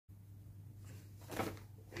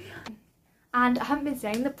and I haven't been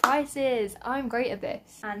saying the prices. I'm great at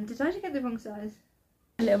this. And did I just get the wrong size?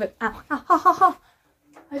 A little bit. Ow. Ah, ha, ha, ha.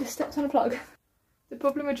 I just stepped on a plug. The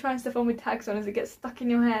problem with trying stuff on with tags on is it gets stuck in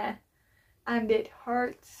your hair and it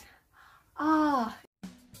hurts. Ah.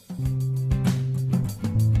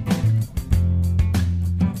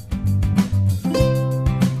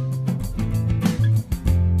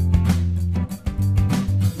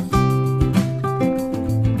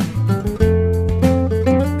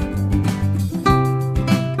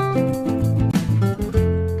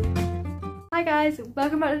 Hi guys,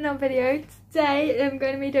 welcome back to another video. Today I'm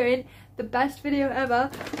going to be doing the best video ever.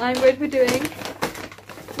 I'm going to be doing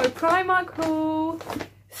my Primark haul.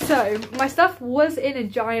 So my stuff was in a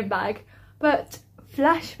giant bag, but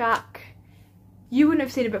flashback, you wouldn't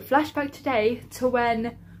have seen it, but flashback today to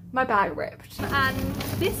when my bag ripped. And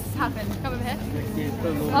this happened, come over here.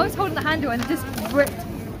 I was holding the handle and this ripped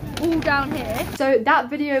all down here. So that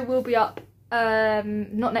video will be up,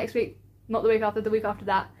 not next week, not the week after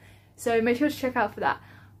that. So make sure to check out for that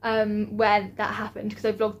when that happened, because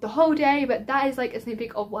I vlogged the whole day, but that is like a sneak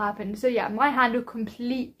peek of what happened. So yeah, my handle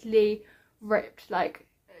completely ripped, like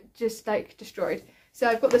just like destroyed. So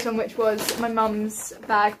I've got this one, which was my mum's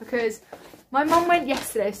bag, because my mum went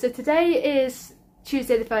yesterday. So today is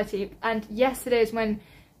Tuesday the 13th, and yesterday was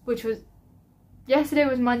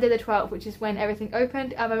Monday the 12th, which is when everything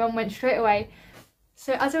opened, and my mum went straight away.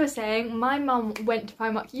 So as I was saying, my mum went to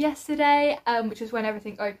Primark yesterday, which was when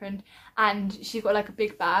everything opened, and she got like a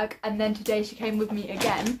big bag, and then today she came with me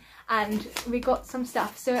again and we got some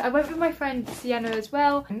stuff. So I went with my friend Sienna as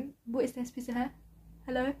well. What is this piece of hair?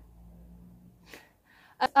 Hello?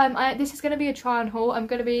 This is going to be a try on haul. I'm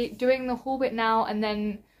going to be doing the haul bit now, and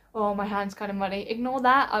then, oh, my hand's kind of muddy. Ignore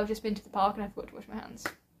that, I've just been to the park and I forgot to wash my hands.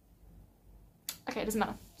 Okay, it doesn't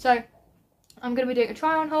matter. So I'm going to be doing a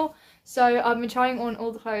try on haul. So I'll be trying on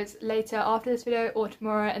all the clothes later after this video or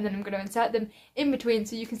tomorrow, and then I'm going to insert them in between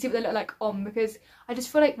so you can see what they look like on, because I just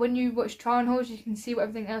feel like when you watch try on hauls you can see what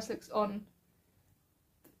everything else looks like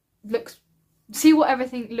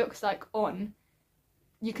on.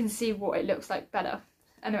 You can see what it looks like better.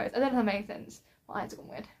 Anyways, I don't know if that makes sense. My eyes are gone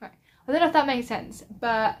weird. Right. I don't know if that makes sense,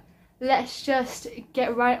 but let's just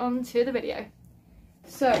get right on to the video.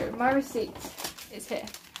 So my receipt is here.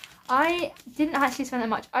 I didn't actually spend that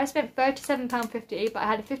much. I spent £37.50, but I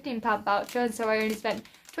had a £15 voucher, and so I only spent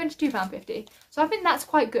 £22.50. So I think that's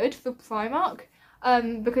quite good for Primark,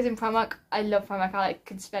 because in Primark, I love Primark, I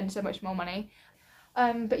could spend so much more money.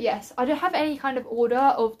 But yes, I don't have any kind of order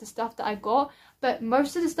of the stuff that I got, but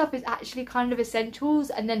most of the stuff is actually kind of essentials,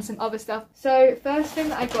 and then some other stuff. So first thing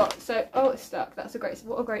that I got, oh, it's stuck. That's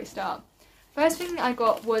what a great start. First thing I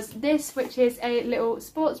got was this, which is a little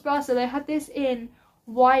sports bra. So they had this in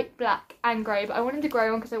white, black and grey, but I wanted the grey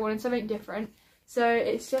one because I wanted something different. So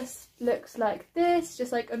it just looks like this,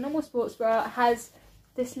 just like a normal sports bra. It has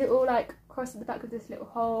this little like cross at the back of this little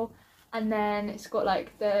hole, and then it's got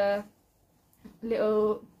like the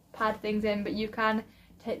little pad things in, but you can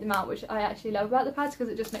take them out, which I actually love about the pads,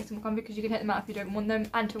 because it just makes them comfy, because you can take them out if you don't want them,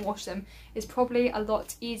 and to wash them is probably a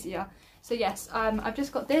lot easier. So yes, I've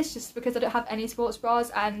just got this just because I don't have any sports bras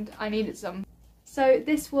and I needed some. So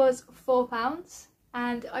this was £4.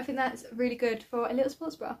 And I think that's really good for a little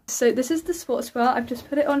sports bra. So this is the sports bra. I've just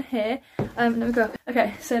put it on here. Let me go.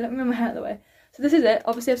 Okay, so let me move my hair out of the way. So this is it.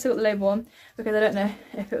 Obviously I've still got the label on because I don't know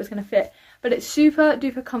if it was going to fit. But it's super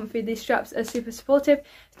duper comfy. These straps are super supportive.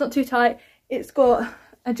 It's not too tight. It's got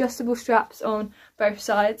adjustable straps on both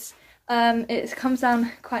sides. It comes down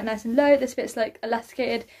quite nice and low. This bit's like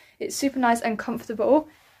elasticated. It's super nice and comfortable.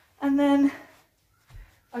 And then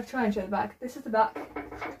I'll try and show the back. This is the back.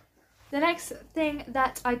 The next thing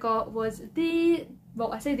that I got was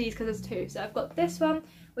well, I say these because there's two. So I've got this one,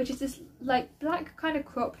 which is this like black kind of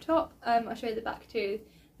crop top. I'll show you the back too.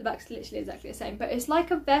 The back's literally exactly the same, but it's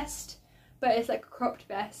like a vest, but it's like a cropped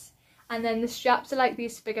vest. And then the straps are like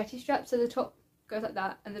these spaghetti straps, so the top goes like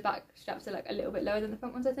that, and the back straps are like a little bit lower than the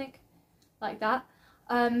front ones, I think, like that.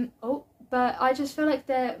 But I just feel like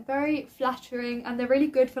they're very flattering, and they're really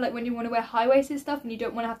good for like when you want to wear high-waisted stuff and you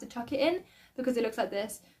don't want to have to tuck it in, because it looks like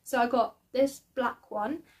this. So I got this black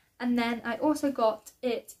one, and then I also got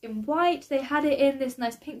it in white. They had it in this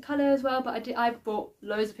nice pink colour as well, but I bought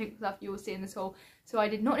loads of pink stuff, you will see in this haul, so I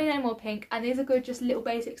did not need any more pink. And these are good, just little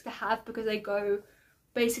basics to have, because they go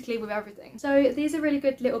basically with everything. So these are really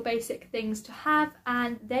good little basic things to have,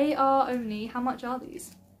 and they are only, how much are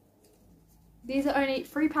these? These are only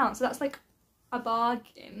 £3, so that's like a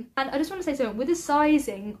bargain. And I just want to say something with the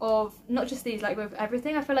sizing of not just these, like with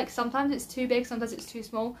everything, I feel like sometimes it's too big, sometimes it's too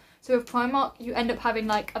small. So with Primark you end up having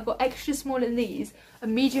like, I've got extra small in these, a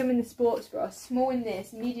medium in the sports bra, small in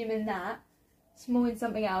this, medium in that, small in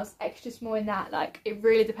something else, extra small in that. Like, it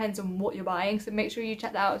really depends on what you're buying, so make sure you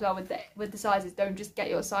check that out as well with the sizes. Don't just get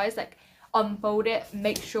your size, like unfold it,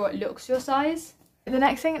 make sure it looks your size. The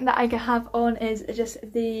next thing that I have on is just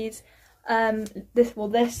these this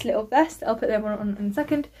little vest. I'll put them on in a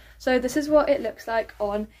second. So this is what it looks like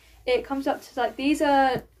on. It comes up to, like, these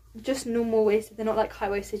are just normal waisted, they're not like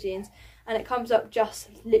high-waisted jeans, and it comes up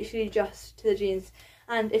literally just to the jeans,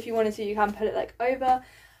 and if you wanted to you can put it like over,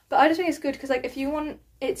 but I just think it's good because, like, if you want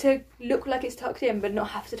it to look like it's tucked in but not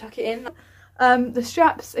have to tuck it in. The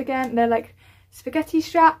straps, again, they're like spaghetti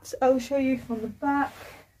straps. I'll show you from the back.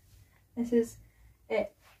 This is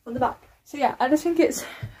it on the back. So yeah, I just think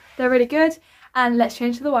they're really good. And let's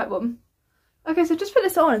change to the white one. Okay, so just put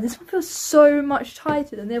this on, and this one feels so much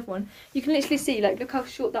tighter than the other one. You can literally see, like, look how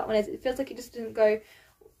short that one is. It feels like it just didn't go.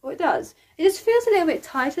 Well, it does. It just feels a little bit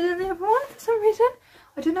tighter than the other one for some reason.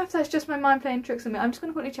 I don't know if that's just my mind playing tricks on me. I'm just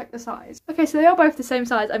going to quickly check the size. Okay, so they are both the same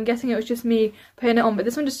size. I'm guessing it was just me putting it on, but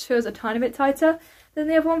this one just feels a tiny bit tighter than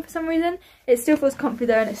the other one for some reason. It still feels comfy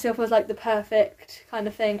though, and it still feels like the perfect kind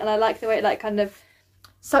of thing. And I like the way it, like, kind of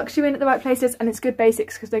sucks you in at the right places, and it's good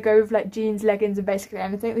basics because they go with, like, jeans, leggings, and basically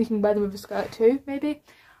anything. You can wear them with a skirt too, maybe.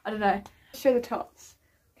 I don't know. Show the tops.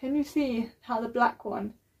 Can you see how the black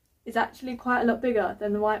one is actually quite a lot bigger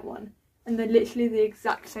than the white one? And they're literally the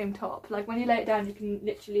exact same top. Like, when you lay it down, you can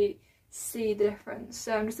literally see the difference.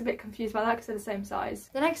 So I'm just a bit confused by that because they're the same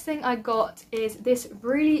size. The next thing I got is this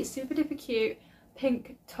really super duper cute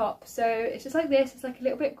pink top. So it's just like this. It's like a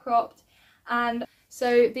little bit cropped, and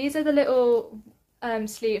so these are the little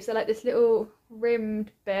sleeves. They're like this little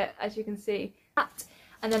rimmed bit, as you can see,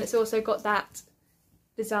 and then it's also got that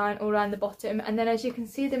design all around the bottom, and then as you can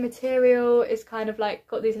see the material is kind of like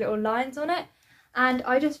got these little lines on it, and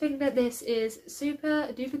I just think that this is super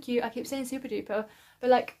duper cute. I keep saying super duper, but,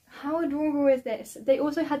 like, how adorable is this? They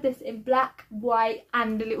also had this in black, white,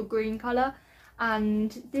 and a little green colour,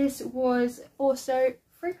 and this was also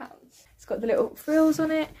 £3. It's got the little frills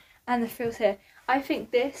on it and the frills here. I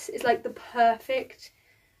think this is like the perfect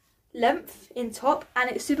length in top, and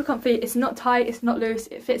it's super comfy. It's not tight, it's not loose,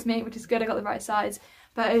 it fits me, which is good. I got the right size,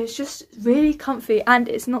 but it's just really comfy, and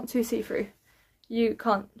it's not too see-through. You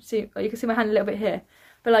can't see, you can see my hand a little bit here,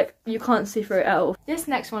 but, like, you can't see through it at all. This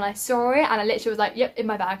next one, I saw it and I literally was like, yep, in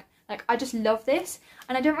my bag. Like, I just love this,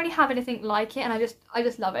 and I don't really have anything like it, and I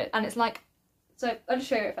just love it. And it's like, so I'll just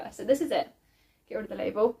show you it first. So this is it. Get rid of the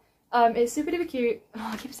label. It's super duper cute.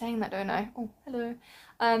 Oh, I keep saying that, don't I? Oh, hello.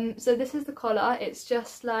 So this is the collar. It's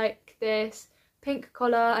just like this pink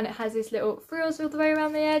collar, and it has these little frills all the way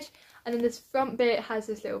around the edge, and then this front bit has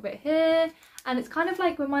this little bit here, and it's kind of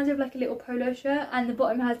like reminds me of like a little polo shirt, and the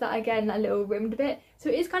bottom has that, again, that little rimmed bit. So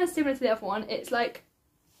it is kind of similar to the other one. It's like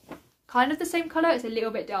kind of the same colour, it's a little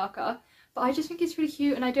bit darker, but I just think it's really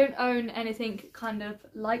cute, and I don't own anything kind of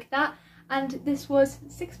like that, and this was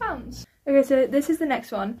 £6. Okay, so this is the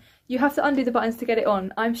next one. You have to undo the buttons to get it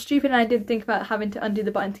on. I'm stupid and I didn't think about having to undo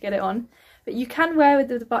the button to get it on, but you can wear with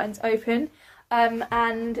the buttons open,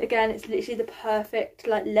 and again, it's literally the perfect,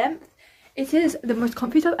 like, length. It is the most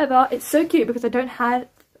comfy top ever. It's so cute because I don't have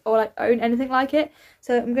or, like, own anything like it,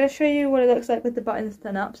 so I'm going to show you what it looks like with the buttons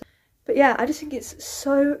done up. But yeah, I just think it's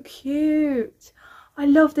so cute. I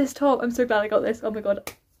love this top. I'm so glad I got this. Oh my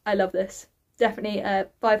god, I love this. Definitely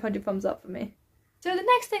 500 thumbs up for me. So the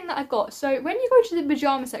next thing that I got, so when you go to the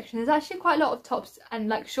pyjama section, there's actually quite a lot of tops and,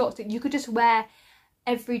 like, shorts that you could just wear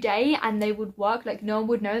every day and they would work. Like, no one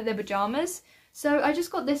would know that they're pyjamas. So I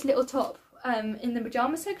just got this little top in the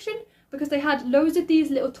pyjama section because they had loads of these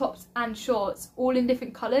little tops and shorts all in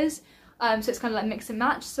different colours. So it's kind of like mix and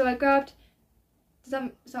match. So I grabbed, is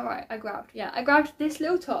that right? I grabbed this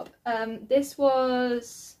little top. This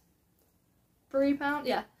was £3,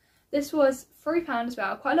 yeah. This was £3 as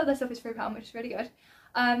well. Quite a lot of their stuff is £3, which is really good.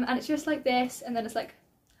 And it's just like this, and then it's like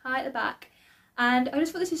high at the back. And I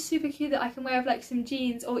just thought this is super cute that I can wear with, like, some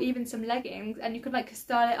jeans or even some leggings, and you could, like,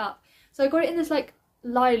 style it up. So I got it in this, like,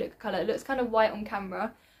 lilac colour. It looks kind of white on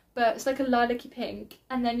camera, but it's like a lilac-y pink.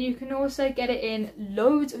 And then you can also get it in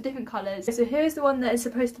loads of different colours. So here's the one that is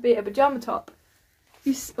supposed to be a pyjama top.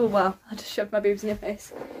 Oh wow, I just shoved my boobs in your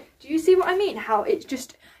face. Do you see what I mean? How it's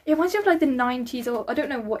just, it reminds me of, like, the 90s, or I don't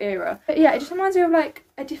know what era. But yeah, it just reminds me of, like,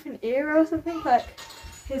 a different era or something. Like,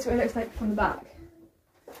 here's what it looks like from the back.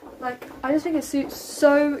 Like, I just think it suits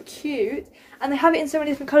so cute. And they have it in so many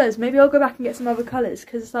different colours. Maybe I'll go back and get some other colours,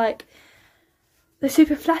 because, like, they're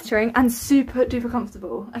super flattering and super duper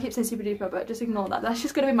comfortable. I keep saying super duper, but just ignore that. That's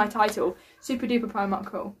just going to be my title. Super duper Primark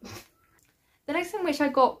cool. The next thing which I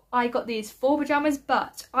got these 4 pyjamas,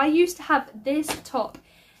 but I used to have this top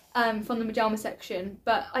from the pyjama section,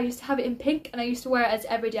 but I used to have it in pink and I used to wear it as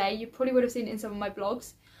every day. You probably would have seen it in some of my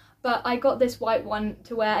vlogs, but I got this white one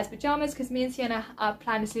to wear as pyjamas because me and Sienna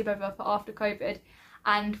planned a sleepover for after COVID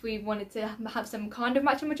and we wanted to have some kind of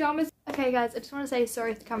matching pyjamas. Okay guys, I just want to say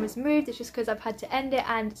sorry if the camera's moved. It's just because I've had to end it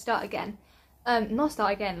and start again. Not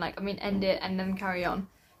start again, like I mean end it and then carry on.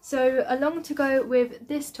 So along to go with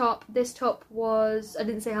this top was, I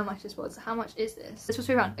didn't say how much this was. How much is this? This was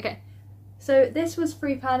 £3, okay. So this was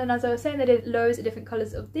 £3 and as I was saying they did loads of different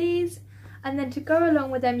colours of these. And then to go along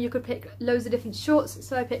with them you could pick loads of different shorts.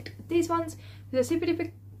 So I picked these ones. They're super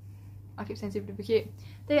duper, I keep saying super duper cute.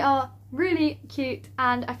 They are really cute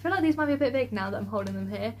and I feel like these might be a bit big now that I'm holding them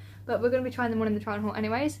here. But we're going to be trying them on in the try on haul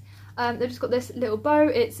anyways. They've just got this little bow.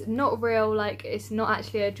 It's not real, like it's not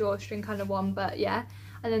actually a drawstring kind of one, but yeah.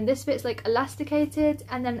 And then this bit's like elasticated,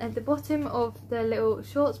 and then at the bottom of the little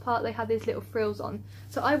shorts part they have these little frills on.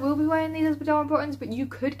 So I will be wearing these as pyjama bottoms, but you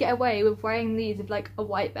could get away with wearing these with like a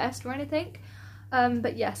white vest or anything.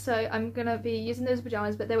 But yeah, so I'm gonna be using those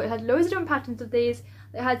pyjamas, but they had loads of different patterns of these.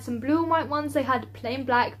 They had some blue and white ones, they had plain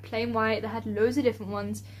black, plain white, they had loads of different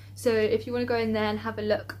ones. So if you want to go in there and have a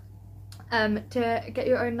look to get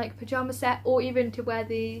your own like pyjama set, or even to wear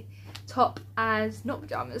the top as not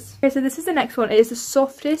pyjamas. Okay, so this is the next one. It is the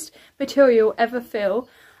softest material ever feel.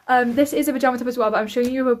 This is a pyjama top as well, but I'm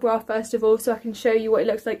showing you a bra first of all so I can show you what it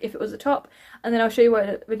looks like if it was a top, and then I'll show you what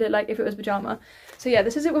it would look like if it was pyjama. So yeah,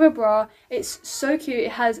 this is it with a bra. It's so cute.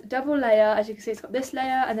 It has double layer, as you can see. It's got this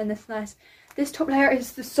layer and then this top layer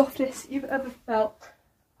is the softest you've ever felt.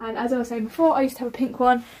 And as I was saying before, I used to have a pink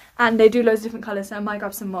one and they do loads of different colours, so I might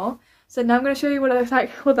grab some more. So now I'm going to show you what it looks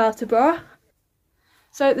like without a bra.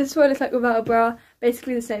 So this is what it looks like without a bra.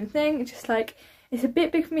 Basically the same thing, just like it's a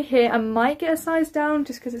bit big for me here. I might get a size down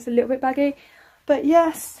just because it's a little bit baggy. But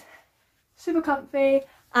yes, super comfy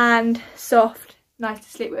and soft, nice to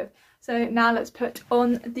sleep with. So now let's put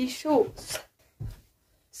on the shorts.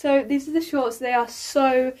 So these are the shorts. They are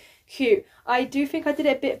so cute. I do think I did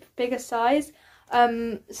it a bit bigger size.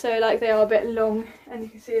 So like they are a bit long, and you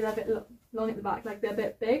can see they're a bit long at the back, like they're a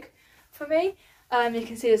bit big for me. You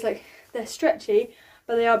can see it's like they're stretchy,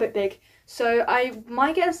 but they are a bit big. So I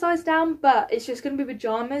might get a size down, but it's just going to be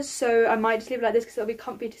pyjamas, so I might just leave it like this because it'll be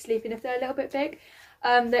comfy to sleep in if they're a little bit big.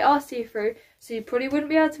 They are see-through, so you probably wouldn't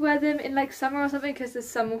be able to wear them in like summer or something because the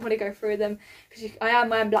sun will probably go through them, because I am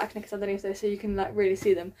wearing black knickers underneath though, so you can like really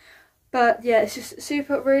see them. But yeah, it's just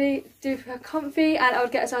super, really duper comfy, and I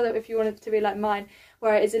would get a size up if you wanted it to be like mine,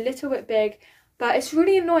 where it is a little bit big. But it's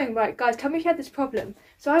really annoying, right guys, tell me if you had this problem.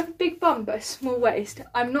 So I have a big bum but a small waist.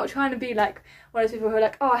 I'm not trying to be like one of those people who are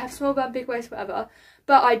like, oh I have small bum, big waist, whatever.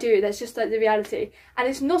 But I do, that's just like the reality. And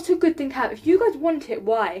it's not a good thing to have. If you guys want it,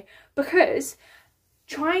 why? Because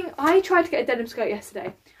I tried to get a denim skirt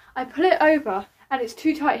yesterday. I pull it over and it's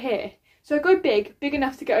too tight here. So I go big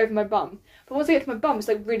enough to get over my bum. But once I get to my bum, it's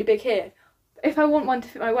like really big here. If I want one to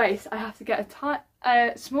fit my waist, I have to get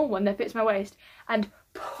a small one that fits my waist and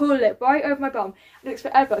pull it right over my bum. It takes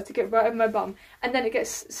forever to get right over my bum, and then it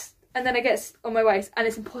gets on my waist and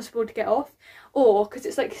it's impossible to get off. Or because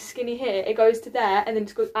it's like skinny here, it goes to there and then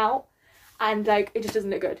just goes out, and like it just doesn't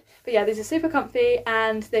look good. But yeah, these are super comfy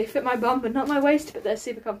and they fit my bum but not my waist, but they're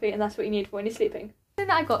super comfy, and that's what you need for when you're sleeping. That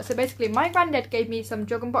I got, so basically my granddad gave me some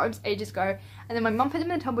jogging bottoms ages ago, and then my mum put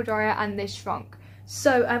them in the tumble dryer and they shrunk.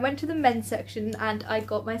 So I went to the men's section and I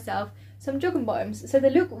got myself some jogging bottoms. So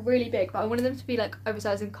they look really big, but I wanted them to be like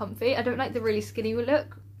oversized and comfy. I don't like the really skinny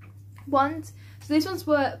look ones. So these ones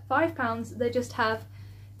were £5. They just have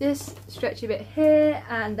this stretchy bit here,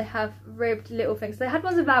 and they have ribbed little things. They had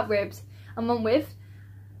ones without ribs and one with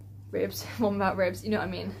ribs, one without ribs, you know what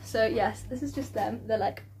I mean. So yes, this is just them. They're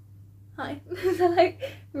like, hi. They're like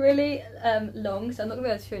really long, so I'm not gonna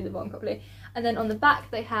be able to show you the bottom properly. And then on the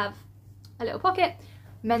back they have a little pocket.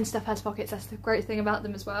 Men's stuff has pockets, that's the great thing about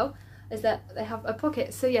them as well, is that they have a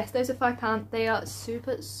pocket. So yes, those are £5. They are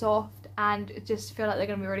super soft and just feel like they're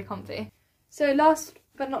going to be really comfy. So last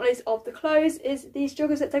but not least of the clothes is these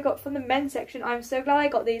joggers that I got from the men's section. I'm so glad I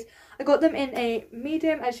got these. I got them in a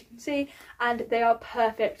medium, as you can see, and they are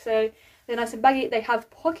perfect. So they're nice and baggy. They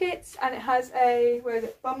have pockets, and it has a, where is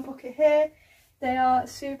it, bum pocket here. They are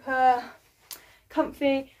super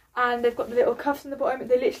comfy, and they've got the little cuffs on the bottom.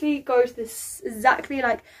 They literally go to this exactly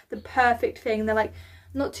like the perfect thing. They're like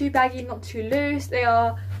not too baggy, not too loose. They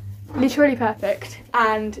are literally perfect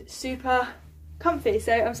and super comfy.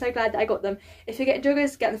 So I'm so glad that I got them. If you're getting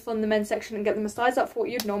joggers, get them from the men's section and get them a size up for what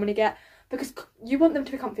you'd normally get, because you want them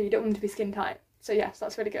to be comfy, you don't want them to be skin tight. So yes,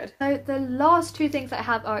 that's really good. So the last two things that I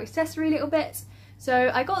have are accessory little bits.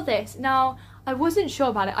 So I got this. Now I wasn't sure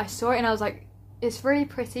about it. I saw it and I was like, it's really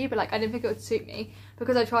pretty, but like I didn't think it would suit me.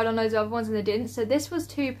 because I tried on loads of other ones and they didn't. So this was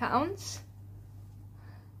 £2,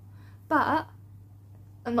 but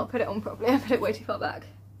I've not put it on properly. I put it way too far back.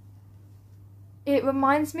 It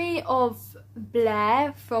reminds me of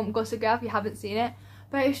Blair from Gossip Girl if you haven't seen it,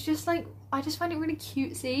 but it's just like, I just find it really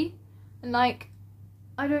cutesy, and like,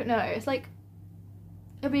 I don't know, it's like,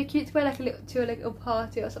 it'd be cute to wear like to a little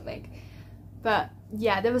party or something. But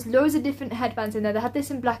yeah, there was loads of different headbands in there. They had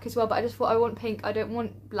this in black as well, but I just thought I want pink. I don't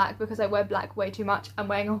want black because I wear black way too much. I'm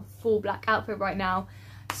wearing a full black outfit right now,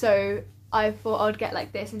 so I thought I would get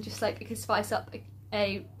like this and just like, it could spice up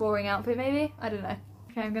a boring outfit maybe. I don't know.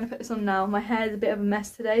 Okay, I'm gonna put this on now. My hair is a bit of a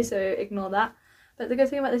mess today, so ignore that. But the good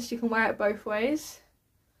thing about this is you can wear it both ways.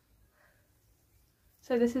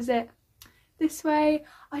 So this is it this way.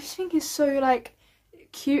 I just think it's so like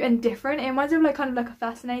cute and different. It reminds me of like kind of like a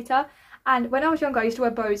fascinator. And when I was younger, I used to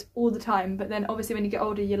wear bows all the time, but then obviously when you get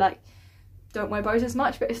older, you like don't wear bows as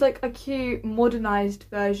much. But it's like a cute modernized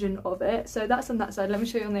version of it. So that's on that side. Let me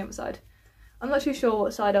show you on the other side. I'm not too sure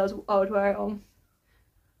what side I would wear it on.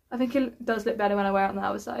 I think it does look better when I wear it on the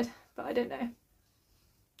other side, but I don't know.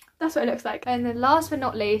 That's what it looks like. And then last but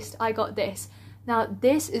not least, I got this. Now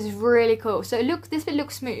this is really cool. So this bit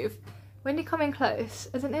looks smooth. When you come in close,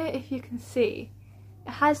 isn't it? If you can see,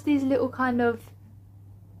 it has these little kind of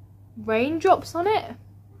raindrops on it.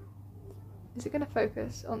 Is it going to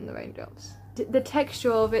focus on the raindrops? The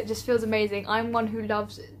texture of it just feels amazing. I'm one who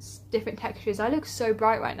loves different textures. I look so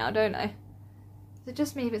bright right now, don't I? Is it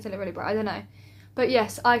just me if it's a little really bright? I don't know. But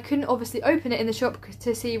yes, I couldn't obviously open it in the shop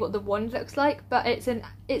to see what the wand looks like, but it said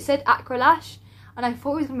Acrylash, and I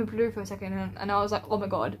thought it was going to be blue for a second, and I was like, oh my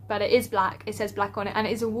god, but it is black. It says black on it, and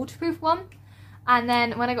it is a waterproof one. And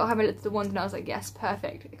then when I got home, I looked at the wand and I was like, yes,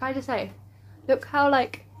 perfect. Can I just say, look how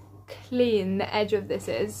like clean the edge of this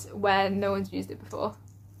is where no one's used it before.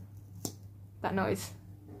 That noise.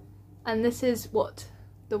 And this is what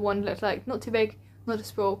the wand looks like. Not too big, not a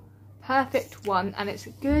sprawl. Perfect one, and it's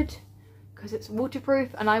good because it's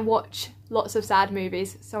waterproof, and I watch lots of sad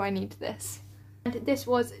movies, so I need this. And this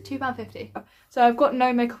was £2.50. So I've got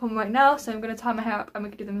no makeup on right now, so I'm going to tie my hair up and we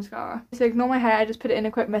can do the mascara. So ignore my hair, I just put it in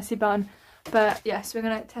a quick messy bun. But yes, we're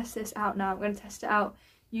going to test this out now. I'm going to test it out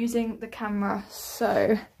using the camera.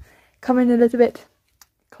 So come in a little bit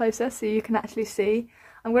closer so you can actually see.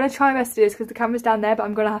 I'm going to try my best to do this because the camera's down there, but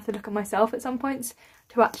I'm going to have to look at myself at some points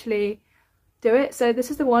to actually do it. So this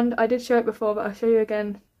is the wand. I did show it before, but I'll show you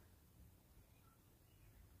again.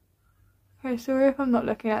 Okay, sorry if I'm not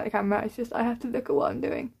looking at the camera, it's just I have to look at what I'm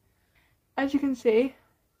doing. As you can see,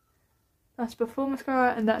 that's before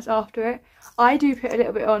mascara and that's after it. I do put a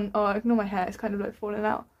little bit on, oh ignore my hair, it's kind of like falling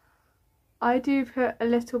out. I do put a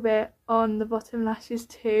little bit on the bottom lashes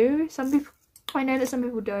too. Some people, I know that some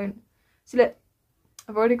people don't. So look,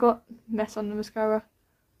 I've already got mess on the mascara.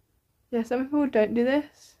 Yeah, some people don't do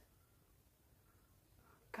this.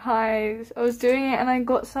 Guys, I was doing it and I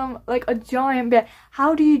got some, like a giant bit.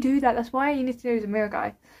 How do you do that? That's why you need to use a mirror,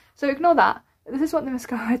 guy. So ignore that. This is what the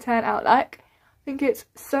mascara turned out like. I think it's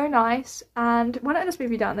so nice, and why don't I just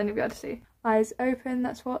move you down, then you'll be able to see. Eyes open,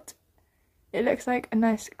 that's what it looks like. A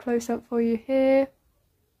nice close-up for you here.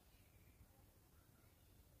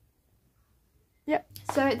 Yep.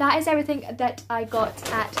 So that is everything that I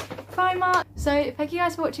got at Primark. So thank you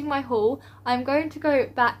guys for watching my haul. I'm going to go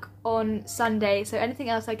back on Sunday, so anything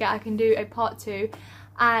else I get I can do a part 2.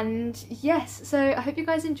 And yes, so I hope you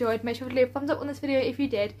guys enjoyed. Make sure to leave a thumbs up on this video if you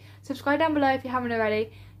did. Subscribe down below if you haven't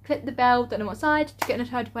already. Click the bell down on what side to get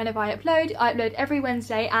notified whenever I upload. I upload every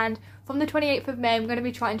Wednesday, and from the 28th of May I'm going to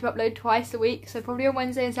be trying to upload twice a week, so probably on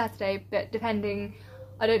Wednesday and Saturday, but depending,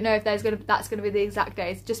 I don't know if that's going to be the exact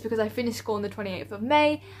days, just because I finished school on the 28th of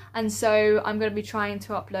May, and so I'm going to be trying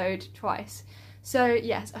to upload twice. So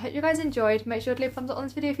yes, I hope you guys enjoyed. Make sure to leave a thumbs up on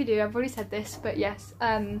this video if you do. I've already said this, but yes.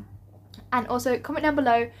 And also comment down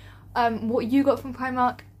below what you got from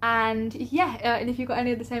Primark, and yeah, and if you got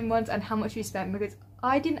any of the same ones and how much you spent, because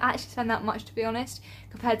I didn't actually spend that much, to be honest,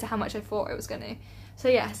 compared to how much I thought it was going to. So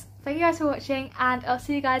yes, thank you guys for watching, and I'll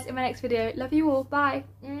see you guys in my next video. Love you all. Bye.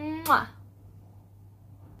 Mwah.